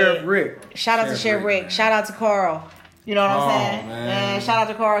Walking to Dead. Sheriff Rick. Shout out to Sheriff Sheriff Rick, Rick. man. Shout out to Carl. You know what Oh, I'm saying? man. Shout out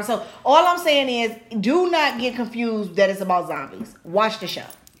to Carl. So all I'm saying is, do not get confused that it's about zombies. Watch the show.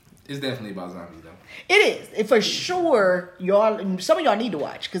 It's definitely about zombies though. It is. For sure, some of y'all need to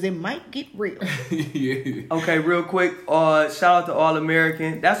watch because it might get real. Yeah. Okay, real quick. Shout out to All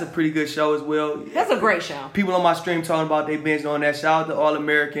American. That's a pretty good show as well. That's a great show. People on my stream talking about they binged on that. Shout out to All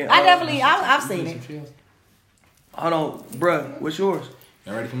American. I've seen it. Hold on, bruh. What's yours?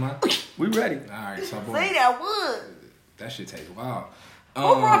 Y'all ready for mine? We ready. Alright, so boy, Say that wood. that shit takes a while. Who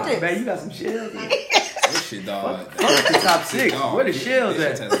brought this? Man, you got some shells. This shit, dog. Fuck the top 6. Dog, Where the this shells shit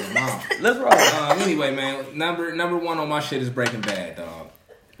at? tastes like a mom. Let's roll. Anyway, man, number 1 on my shit is Breaking Bad, dog.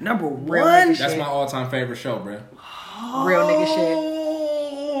 Number Real 1. nigga That's shit. my all-time favorite show, bro. Real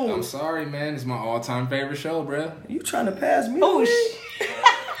nigga shit. I'm sorry, man. It's my all-time favorite show, bro. You trying to pass me? Oh, away?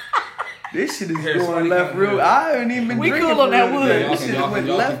 This shit is Here, going somebody left come real. here. I ain't even been We drinking cool on for that real wood. today. Y'all This can, shit went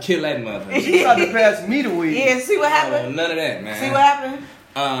y'all can left. kill that motherfucker. She tried to pass me the weed. Yeah, see what Oh, happened? none of that, man. See what happened?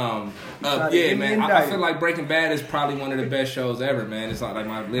 Yeah, man. I feel like Breaking Bad is probably one of the best shows ever, man. It's like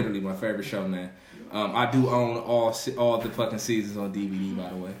literally my favorite show, man. I do own all the fucking seasons on DVD, by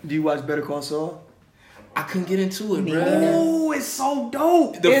the way. Do you watch Better Call Saul? I couldn't get into it, bro. Oh, it's so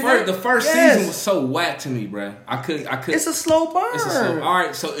dope. The first season was so whack to me, bro. I couldn't. It's a slow burn. All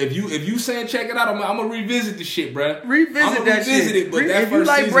right, so if you saying check it out, I'm gonna revisit the shit, bro. Revisit that shit. It, but that if you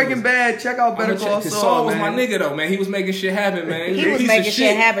like Breaking Bad, check out Better Call Saul. Saul was my nigga though, man. He was making shit happen, man. He was making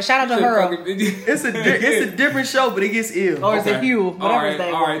shit happen. Shout out to her. It's a different show, but it gets ill. Or is it Hugh? All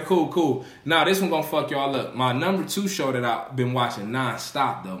right, cool. Now this one gonna fuck y'all up. My number 2 show that I've been watching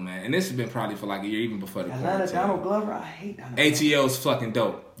nonstop though, man, and this has been probably for like a year, even before the quarantine. Donald Glover, I hate Donald Glover. ATL's fucking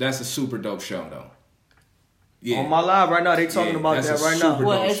dope. That's a super dope show though. Yeah. On my live right now, they talking about that right now.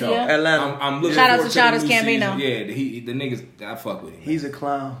 What, ATL? Atlanta. I'm looking Shout out forward to Childish Gambino. Yeah, the niggas, I fuck with him. He's a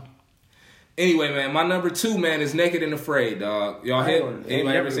clown. Anyway, man, my number 2, man, is Naked and Afraid, dog. Y'all hit?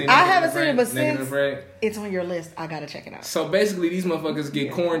 Anybody ever seen Naked I haven't seen it, but since it's on your list, I gotta check it out. So basically, these motherfuckers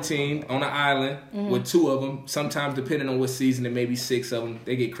get quarantined on an island with 2 of them. Sometimes, depending on what season, there may be 6 of them.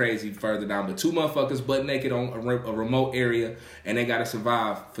 They get crazy further down. But 2 motherfuckers butt naked on a remote area, and they gotta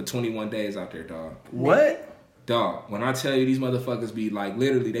survive for 21 days out there, dog. What? Dog, when I tell you these motherfuckers be like,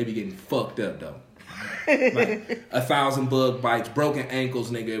 literally, they be getting fucked up, though. Like 1,000 bug bites, broken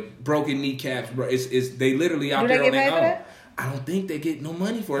ankles, nigga, broken kneecaps, bro. It's they literally out there on their own. I don't think they get no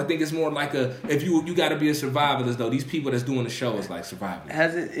money for it. I think it's more like if you got to be a survivalist though. These people that's doing the show is like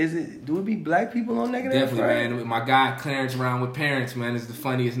survivalists. Do it be black people on Naked? Definitely, man. My guy Clarence Around with Parents, man, is the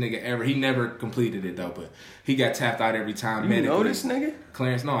funniest nigga ever. He never completed it though, but he got tapped out every time. You know this nigga?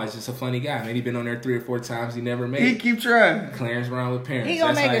 Clarence, no, it's just a funny guy, man. He been on there 3 or 4 times. He never made it. He keep trying. Clarence Around with Parents. He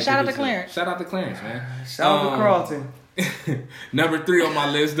gonna make it. Shout out to Clarence. Shout out to Clarence, man. Shout out to Carlton. Number 3 on my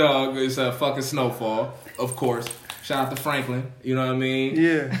list, dog, is fucking Snowfall, of course. Shout out to Franklin. You know what I mean?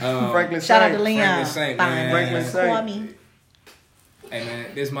 Yeah. Franklin Saint. Shout out to Leon. Franklin Saint, man. Franklin Saint. Hey,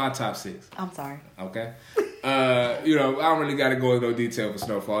 man, this is my top 6. I'm sorry. Okay. I don't really got to go into no detail for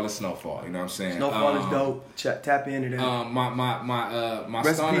Snowfall. It's Snowfall. You know what I'm saying? Snowfall is dope. Tap into that. My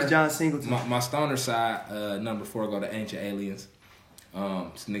Rest stoner, in peace, John Singleton. My stoner side, number 4, go to Ancient Aliens.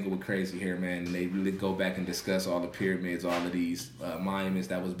 This nigga with crazy hair, man. And they really go back and discuss all the pyramids, all of these monuments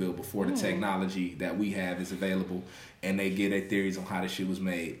that was built before the technology that we have is available, and they get their theories on how the shit was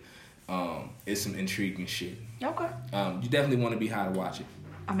made. It's some intriguing shit. Okay. You definitely want to be high to watch it.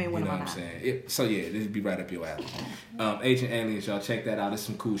 I mean, what I'm saying? So yeah, this would be right up your alley. Ancient Aliens, y'all check that out. It's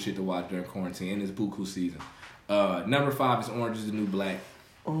some cool shit to watch during quarantine, and it's buku season. Number 5 is Orange is the New Black.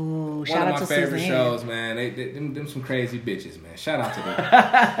 Oh, one of my favorite shows, man. Them some crazy bitches, man. Shout out to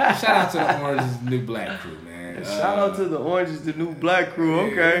the Orange is the New Black crew, man. Shout out to the Orange is the New Black crew.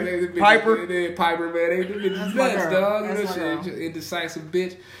 Okay, Piper, man. They bitches nuts, dog. You know shit, indecisive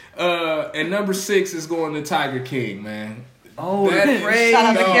bitch. And number 6 is going to Tiger King, man. Oh, that crazy! Shout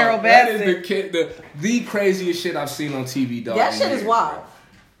out to Carol Baskin. That is the craziest shit I've seen on TV, dog. That shit is wild.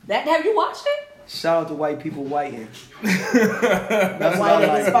 Have you watched it? Shout out to white people whiting. That's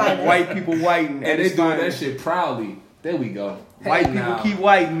white people whiting. And they doing that shit proudly. There we go. White people keep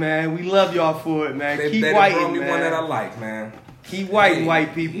whiting, man. We love y'all for it, man. Keep whiting, man. The one that I like, man. Keep whiting,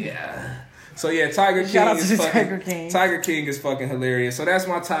 white people. Yeah. So yeah, Tiger King is fucking hilarious. So that's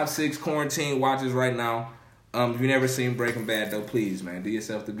my top 6 quarantine watches right now. If you've never seen Breaking Bad, though, please, man, do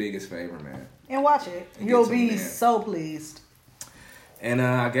yourself the biggest favor, man. And watch it. You'll be so pleased. And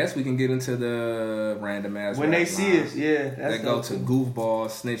I guess we can get into the random ass. When they see us, yeah. That go to Goofball,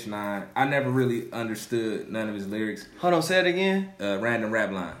 Snitch 9. I never really understood none of his lyrics. Hold on, say it again. Random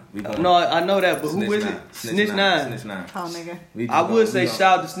rap line. No, I know that, but who is it? Snitch 9. Snitch 9. Oh, nigga. I would say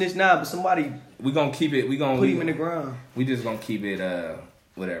shout out to Snitch 9, but somebody. We gonna keep it. We gonna put him in the ground. We just gonna keep it.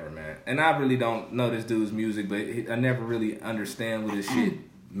 Whatever, man. And I really don't know this dude's music, but I never really understand what his shit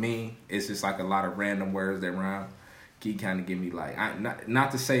mean. It's just like a lot of random words that rhyme. He kind of give me like,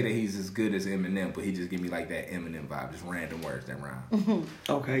 not to say that he's as good as Eminem, but he just give me like that Eminem vibe, just random words that rhyme.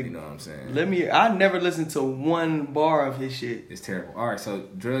 Okay. You know what I'm saying? I never listened to one bar of his shit. It's terrible. All right, so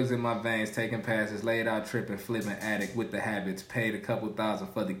drugs in my veins, taking passes, laid out tripping, flipping, addict with the habits, paid a couple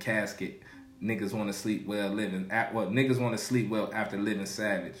 $1,000 for the casket. Niggas want to sleep well, niggas want to sleep well after living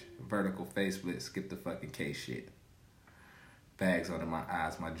savage. Vertical face split, skip the fucking case shit. Bags under my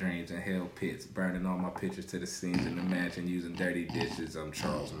eyes, my dreams in hell pits, burning all my pictures to the scenes in the mansion, using dirty dishes. I'm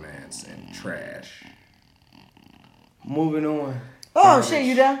Charles Manson. Trash. Moving on. Oh, shit,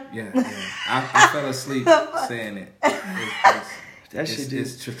 you done? Yeah. I fell asleep saying it. That shit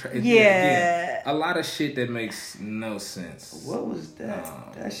is... Yeah. A lot of shit that makes no sense. What was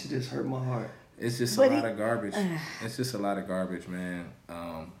that? That shit just hurt my heart. It's just a lot of garbage. It's just a lot of garbage, man.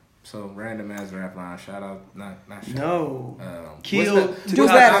 So random ass rap line. Shout out, not shout No. out. Kill. What's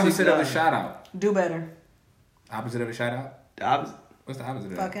the opposite of a shout out? Do better. Opposite of a shout out? What's the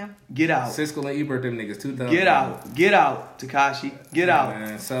opposite of Fuck that? him. Get out. Siskel and Ebert, them niggas, 2000. Get out. Get out, Tekashi. Get out.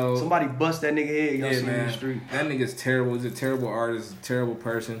 Man, so Somebody bust that nigga head. Y'all yeah, see him in man, the street. that nigga's terrible. He's a terrible artist, a terrible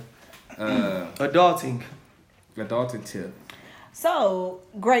person. Adulting. Adulting tip. So,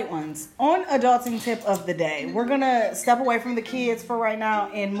 great ones. On adulting tip of the day, we're going to step away from the kids for right now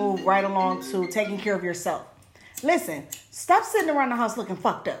and move right along to taking care of yourself. Listen, stop sitting around the house looking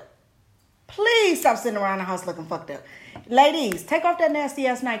fucked up. Please stop sitting around the house looking fucked up. Ladies, take off that nasty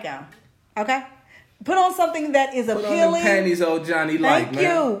ass nightgown. Okay? Put on something that is appealing. Put on them panties old Johnny like, man. Thank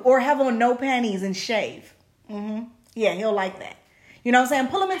you. Or have on no panties and shave. Yeah, he'll like that. You know what I'm saying?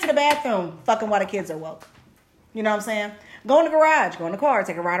 Pull him into the bathroom, fucking while the kids are woke. You know what I'm saying? Go in the garage, go in the car,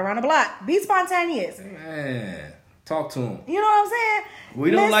 take a ride around the block. Be spontaneous. Man, talk to him. You know what I'm saying?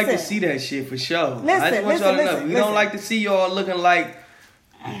 We don't like to see that shit for sure. Listen, I just want y'all to know. We listen. don't like to see y'all looking like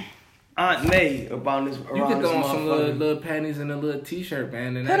Aunt May about this. You could throw on some little panties and a little t-shirt,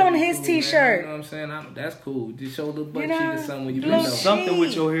 man. And Put that'd on be his cool, t-shirt. Man. You know what I'm saying? That's cool. Just show a little butt You cheek know, or something when you little do something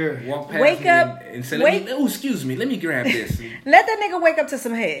with your hair. Walk past Wake me up, and say, wake- excuse me, let me grab this. Let that nigga wake up to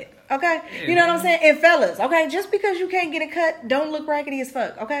some head, okay? Yeah, you know what man. I'm saying? And fellas, okay? Just because you can't get a cut, don't look raggedy as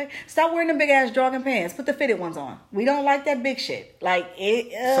fuck, okay? Stop wearing them big ass jogging pants. Put the fitted ones on. We don't like that big shit. Like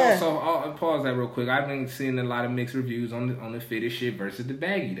it. So I'll pause that real quick. I've been seeing a lot of mixed reviews on the fitted shit versus the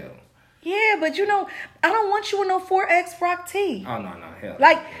baggy though. Yeah, but you know, I don't want you with no 4X Rock T. Oh no, hell.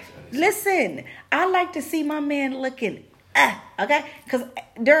 Like, listen, I like to see my man looking, okay? Because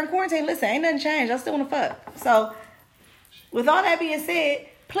during quarantine, listen, ain't nothing changed. I still want to fuck. So, with all that being said,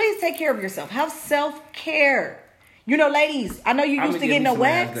 please take care of yourself. Have self-care. You know, ladies, I know you used to getting a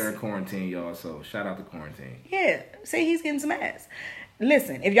wax. During quarantine, y'all. So shout out to quarantine. Yeah, see, he's getting some ass.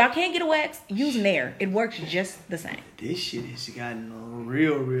 Listen, if y'all can't get a wax, use Nair. It works just the same. This shit has gotten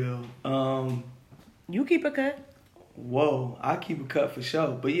real. You keep a cut. Whoa, I keep a cut for sure.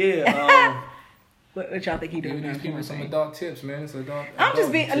 But yeah, What y'all think he doing? Giving these people some adult tips, man. It's adult. I'm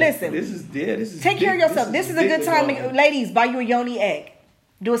just being. Listen, this is take care of yourself. This is a good time, to ladies. Buy you a yoni egg.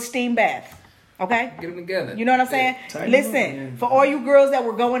 Do a steam bath. Okay. Get them together. You know what I'm saying? Tighten Listen, up, man. for all you girls that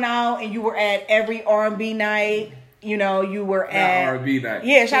were going out and you were at every R&B night, you know, you were at R&B night.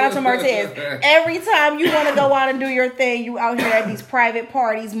 Yeah, shout out to Martez. Every time you want to go out and do your thing, you out here at these private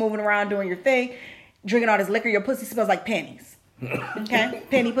parties, moving around doing your thing, drinking all this liquor. Your pussy smells like pennies. Okay,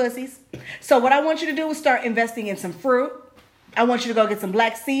 penny pussies. So what I want you to do is start investing in some fruit. I want you to go get some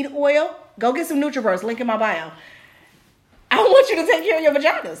black seed oil. Go get some NutriBurst. Link in my bio. I want you to take care of your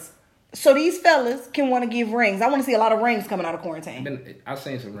vaginas. So these fellas can want to give rings. I want to see a lot of rings coming out of quarantine. I've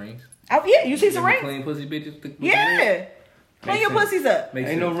seen some rings. Yeah, you see some rings? Clean pussy bitches. with the Yeah. rings. Clean Makes your sense. pussies up. Makes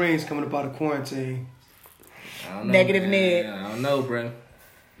Ain't no sense. rings coming up out of quarantine. I don't know, Negative man. Ned. I don't know, bro.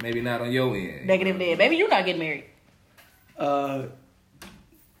 Maybe not on your end. Negative Ned. Maybe you're not getting married.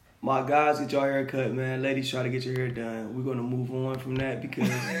 My guys, get your hair cut, man. Ladies, try to get your hair done. We're gonna move on from that because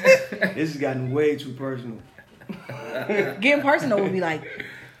this has gotten way too personal. Getting personal would be like,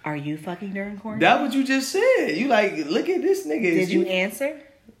 are you fucking during quarantine? That's what you just said. You like, look at this nigga. Did you answer?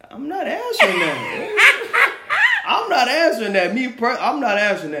 I'm not answering that. I'm not answering that. I'm not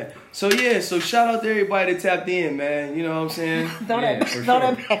answering that. So yeah, so shout out to everybody that tapped in, man. You know what I'm saying? Throw that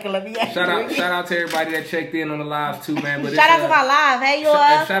back and let me ask Shout you. out to everybody that checked in on the live too, man. But Shout out to my live. Hey,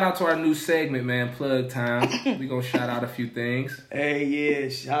 y'all. Shout out to our new segment, man. Plug time. We gonna shout out a few things. Hey, yeah.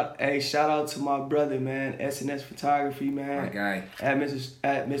 Shout out to my brother, man. SNS Photography, man. My guy. At Mr.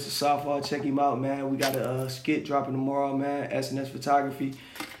 Softball, check him out, man. We got a skit dropping tomorrow, man. SNS Photography.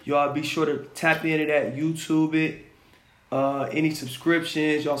 Y'all be sure to tap into that, YouTube it. Any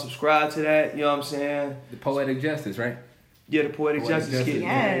subscriptions, y'all subscribe to that. You know what I'm saying? The Poetic Justice, right? Yeah, the Poetic Justice skit,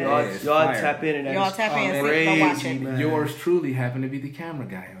 man. Yes. Y'all Fire. tap into that. Y'all It's tap in. crazy, Go watch it. man. Yours truly happened to be the camera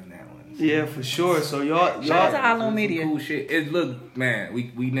guy on that one. Yeah, for sure. So y'all, Shout out to Allo Some Media. cool shit. It look, man,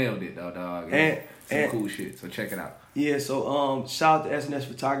 we nailed it, though, dog. Some cool shit. So check it out. yeah. So shout out to SNS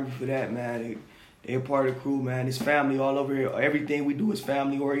Photography for that, man. They're part of the crew, man. It's family all over here. Everything we do is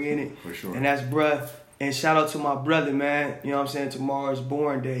family oriented. For sure. And that's bruh. And shout out to my brother, man. You know what I'm saying? Tomorrow's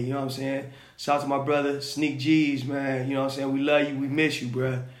born day. You know what I'm saying? Shout out to my brother, Sneak G's, man. You know what I'm saying? We love you. We miss you,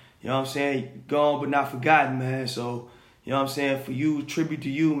 bruh. You know what I'm saying? Gone but not forgotten, man. So, you know what I'm saying? For you, tribute to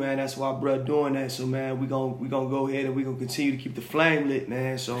you, man. That's why bruh doing that. So, man, we gonna go ahead and we gonna continue to keep the flame lit,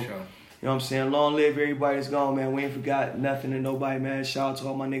 man. So, Sure. you know what I'm saying? Long live everybody that's gone, man. We ain't forgot nothing and nobody, man. Shout out to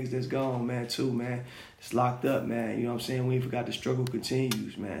all my niggas that's gone, man, too, man. It's locked up, man. You know what I'm saying? We ain't forgot the struggle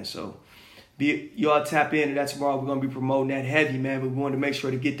continues, man. So, y'all tap into that tomorrow. We're gonna be promoting that heavy, man. But we wanted to make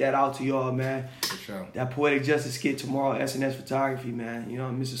sure to get that out to y'all, man. For sure. That Poetic Justice skit tomorrow, SNS Photography, man. You know,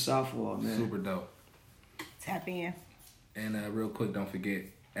 Mr. Southall, man. Super dope. Tap in. And real quick, don't forget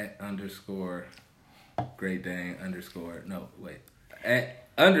at _ Great Dane _ no, wait.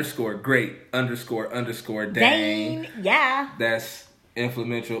 At _ great _ Dane. Yeah. That's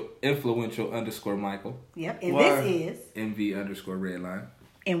influential _ Michael. Yep. And Word. this is. MV _ Redline.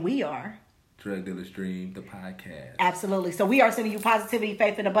 And we are. Drug Dealer's Dream, the podcast. Absolutely. So we are sending you positivity,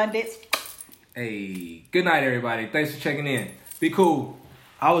 faith, and abundance. Hey, good night, everybody. Thanks for checking in. Be cool.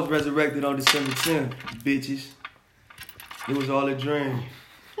 I was resurrected on December 10th, bitches. It was all a dream.